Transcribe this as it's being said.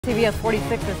CBS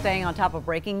 46 is staying on top of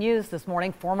breaking news this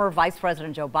morning. Former Vice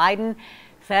President Joe Biden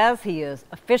says he is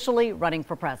officially running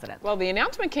for president. Well, the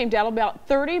announcement came down about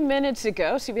 30 minutes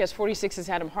ago. CBS 46's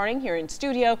Adam Harding here in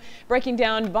studio breaking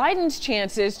down Biden's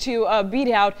chances to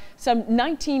beat out some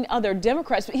 19 other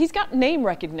Democrats. He's got name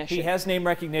recognition. He has name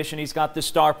recognition. He's got the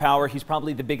star power. He's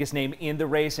probably the biggest name in the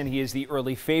race, and he is the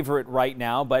early favorite right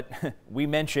now. But we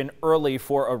mention early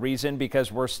for a reason,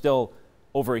 because we're still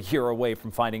over a year away from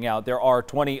finding out. There are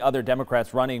 20 other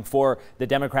Democrats running for the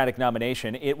Democratic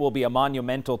nomination. It will be a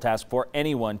monumental task for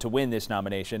anyone to win this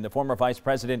nomination. The former vice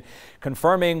president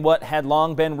confirming what had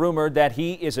long been rumored, that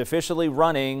he is officially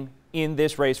running in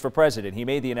this race for president. He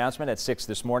made the announcement at 6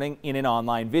 this morning in an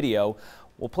online video.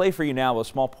 We'll play for you now a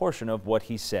small portion of what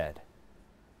he said.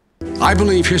 I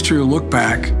believe history will look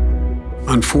back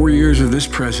on 4 years of this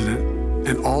president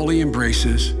and all he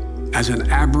embraces as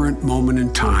an aberrant moment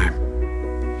in time.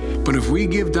 But if we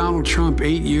give Donald Trump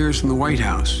 8 years in the White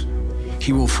House,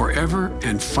 he will forever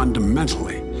and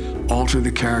fundamentally alter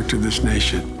the character of this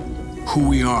nation, who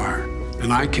we are.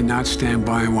 And I cannot stand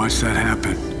by and watch that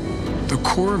happen. The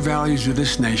core values of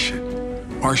this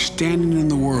nation, our standing in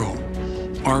the world,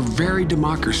 our very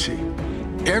democracy,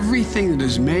 everything that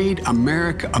has made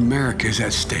America America is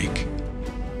at stake.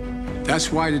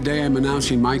 That's why today I'm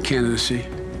announcing my candidacy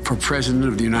for President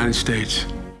of the United States.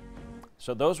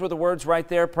 So those were the words right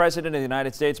there. President of the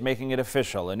United States making it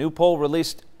official. A new poll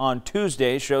released on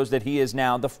Tuesday shows that he is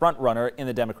now the front runner in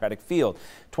the Democratic field.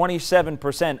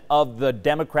 27% of the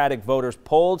Democratic voters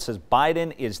polled says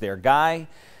Biden is their guy.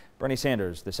 Bernie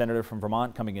Sanders, the senator from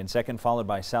Vermont, coming in second, followed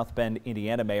by South Bend,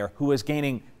 Indiana mayor, who is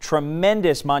gaining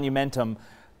tremendous momentum.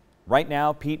 Right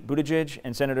now, Pete Buttigieg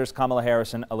and Senators Kamala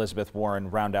Harris and Elizabeth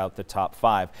Warren round out the top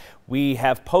 5. We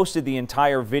have posted the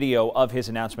entire video of his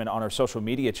announcement on our social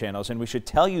media channels, and we should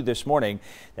tell you this morning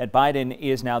that Biden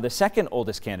is now the second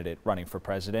oldest candidate running for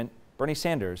president. Bernie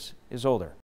Sanders is older.